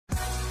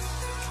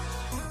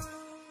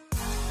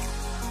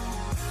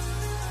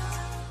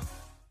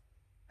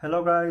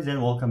Hello guys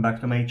and welcome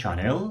back to my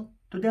channel.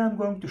 Today I'm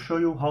going to show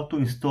you how to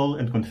install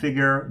and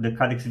configure the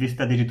Caddx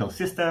Vista digital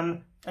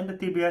system and the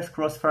TBS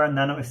Crossfire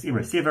Nano SE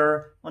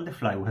receiver on the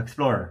Flywoo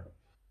Hexplorer.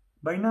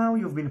 By now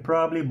you've been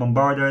probably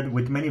bombarded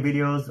with many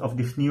videos of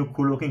this new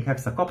cool looking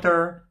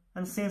Hexa-copter,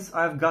 and since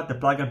I've got the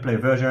plug and play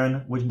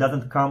version which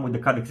doesn't come with the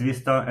Caddx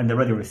Vista and the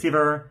radio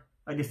receiver,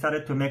 I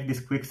decided to make this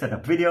quick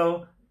setup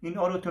video in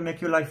order to make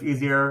your life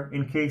easier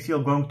in case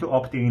you're going to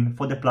opt in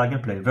for the plug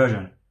and play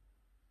version.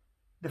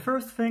 The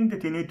first thing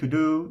that you need to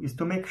do is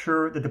to make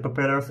sure that the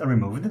propellers are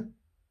removed.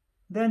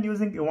 Then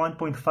using a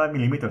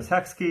 1.5mm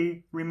hex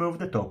key, remove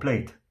the toe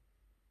plate.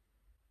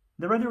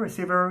 The radio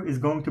receiver is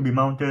going to be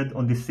mounted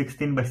on this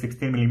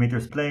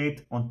 16x16mm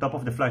plate on top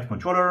of the flight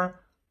controller,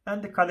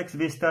 and the Caddx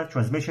Vista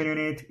transmission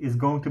unit is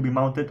going to be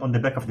mounted on the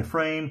back of the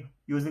frame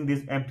using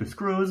these M2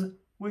 screws,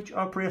 which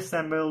are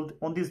pre-assembled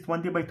on these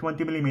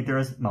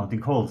 20x20mm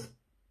mounting holes.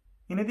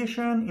 In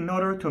addition, in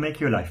order to make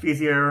your life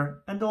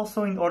easier, and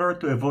also in order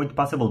to avoid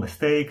possible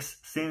mistakes,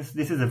 since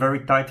this is a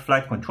very tight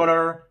flight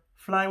controller,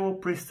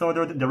 Flywoo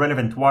pre-soldered the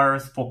relevant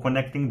wires for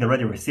connecting the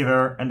radio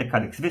receiver and the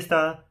Caddx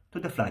Vista to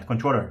the flight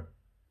controller.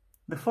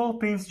 The 4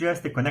 pins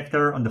JST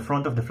connector on the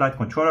front of the flight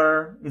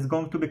controller is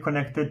going to be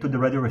connected to the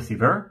radio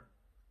receiver.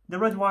 The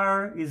red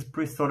wire is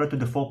pre-soldered to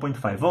the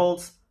 4.5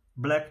 volts,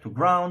 black to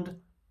ground,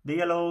 the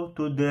yellow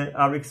to the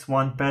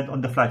RX1 pad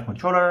on the flight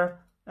controller,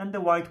 and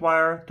the white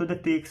wire to the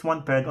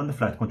TX1 pad on the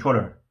flight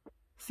controller.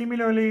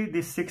 Similarly,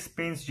 this 6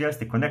 pins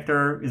JST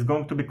connector is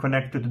going to be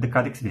connected to the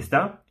Caddx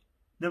Vista.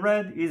 The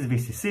red is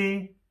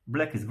VCC,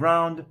 black is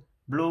ground,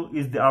 blue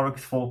is the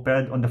RX4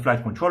 pad on the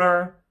flight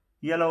controller,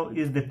 yellow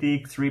is the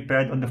TX3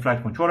 pad on the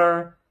flight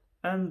controller,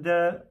 and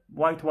the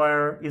white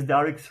wire is the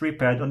RX3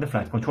 pad on the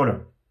flight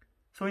controller.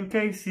 So in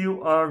case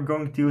you are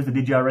going to use the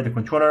DJI radio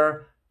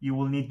controller, you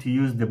will need to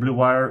use the blue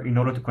wire in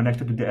order to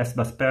connect it to the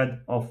S-bus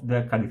pad of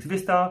the Caddx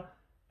Vista.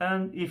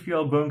 And if you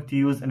are going to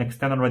use an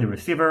external radio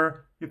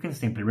receiver, you can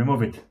simply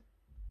remove it.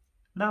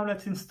 Now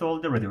let's install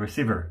the radio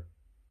receiver.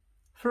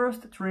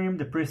 First, trim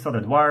the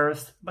pre-soldered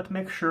wires, but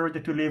make sure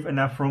that you leave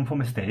enough room for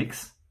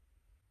mistakes.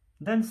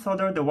 Then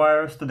solder the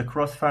wires to the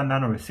Crossfire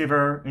Nano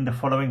receiver in the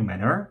following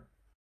manner.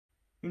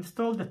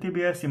 Install the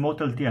TBS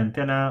Immortal T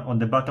antenna on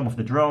the bottom of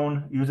the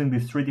drone using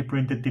this 3D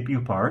printed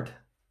TPU part.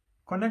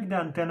 Connect the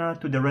antenna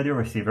to the radio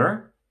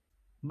receiver.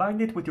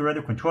 Bind it with your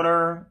radio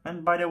controller,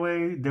 and by the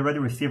way, the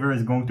radio receiver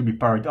is going to be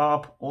powered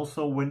up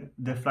also when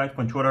the flight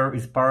controller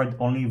is powered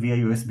only via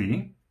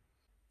USB.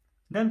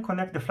 Then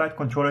connect the flight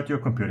controller to your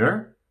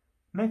computer.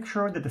 Make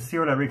sure that the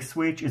serial RX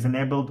switch is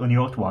enabled on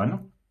UART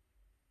 1.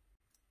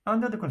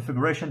 Under the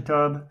configuration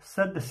tab,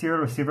 set the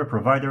serial receiver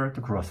provider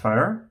to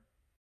Crossfire.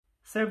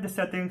 Save the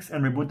settings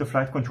and reboot the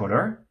flight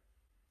controller.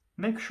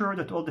 Make sure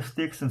that all the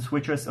sticks and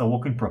switches are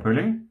working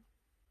properly.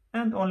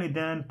 And only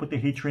then put a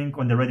heat shrink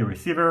on the radio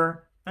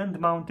receiver and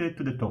mount it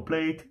to the toe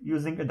plate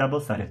using a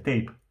double-sided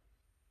tape.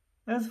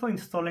 As for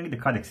installing the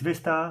Caddx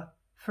Vista,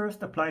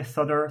 first apply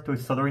solder to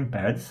its soldering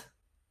pads,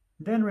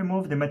 then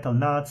remove the metal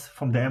nuts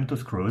from the M2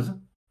 screws.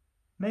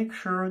 Make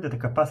sure that the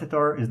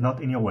capacitor is not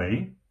in your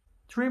way.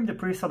 Trim the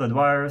pre-soldered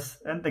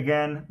wires, and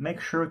again make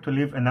sure to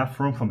leave enough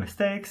room for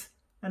mistakes,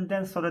 and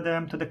then solder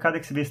them to the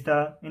Caddx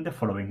Vista in the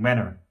following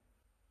manner.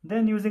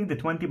 Then using the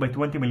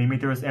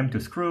 20x20mm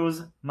M2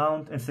 screws,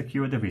 mount and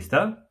secure the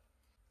Vista.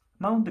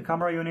 Mount the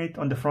camera unit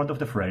on the front of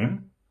the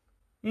frame.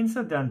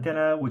 Insert the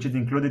antenna, which is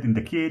included in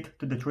the kit,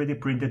 to the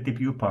 3D printed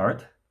TPU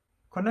part.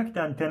 Connect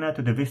the antenna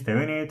to the Vista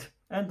unit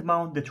and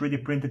mount the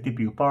 3D printed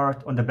TPU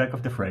part on the back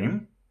of the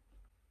frame.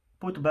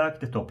 Put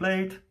back the top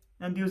plate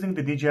and using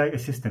the DJI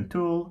Assistant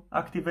tool,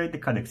 activate the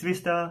Caddx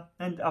Vista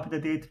and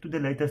update it to the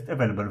latest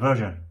available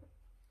version.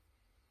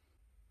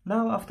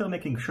 Now, after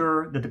making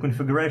sure that the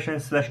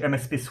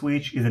configuration/MSP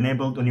switch is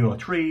enabled on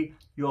UART 3,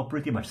 you are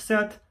pretty much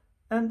set,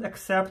 and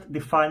except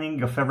defining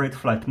your favorite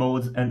flight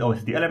modes and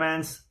OSD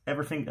elements,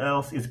 everything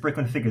else is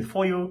pre-configured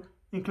for you,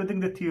 including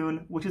the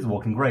tune, which is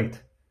working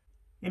great.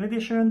 In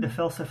addition, the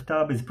failsafe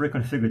tab is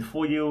pre-configured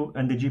for you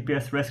and the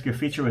GPS rescue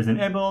feature is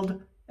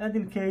enabled, and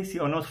in case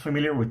you are not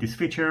familiar with this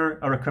feature,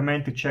 I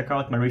recommend to check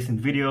out my recent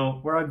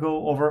video where I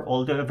go over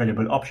all the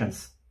available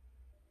options.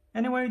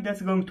 Anyway,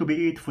 that's going to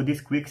be it for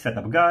this quick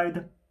setup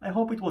guide. I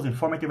hope it was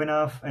informative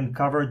enough and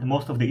covered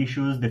most of the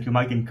issues that you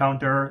might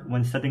encounter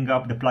when setting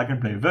up the plug and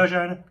play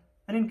version.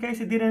 And in case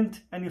it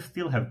didn't, and you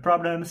still have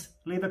problems,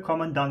 leave a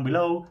comment down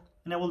below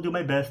and I will do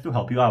my best to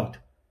help you out.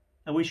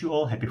 I wish you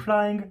all happy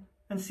flying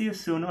and see you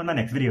soon on my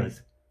next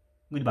videos.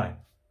 Goodbye.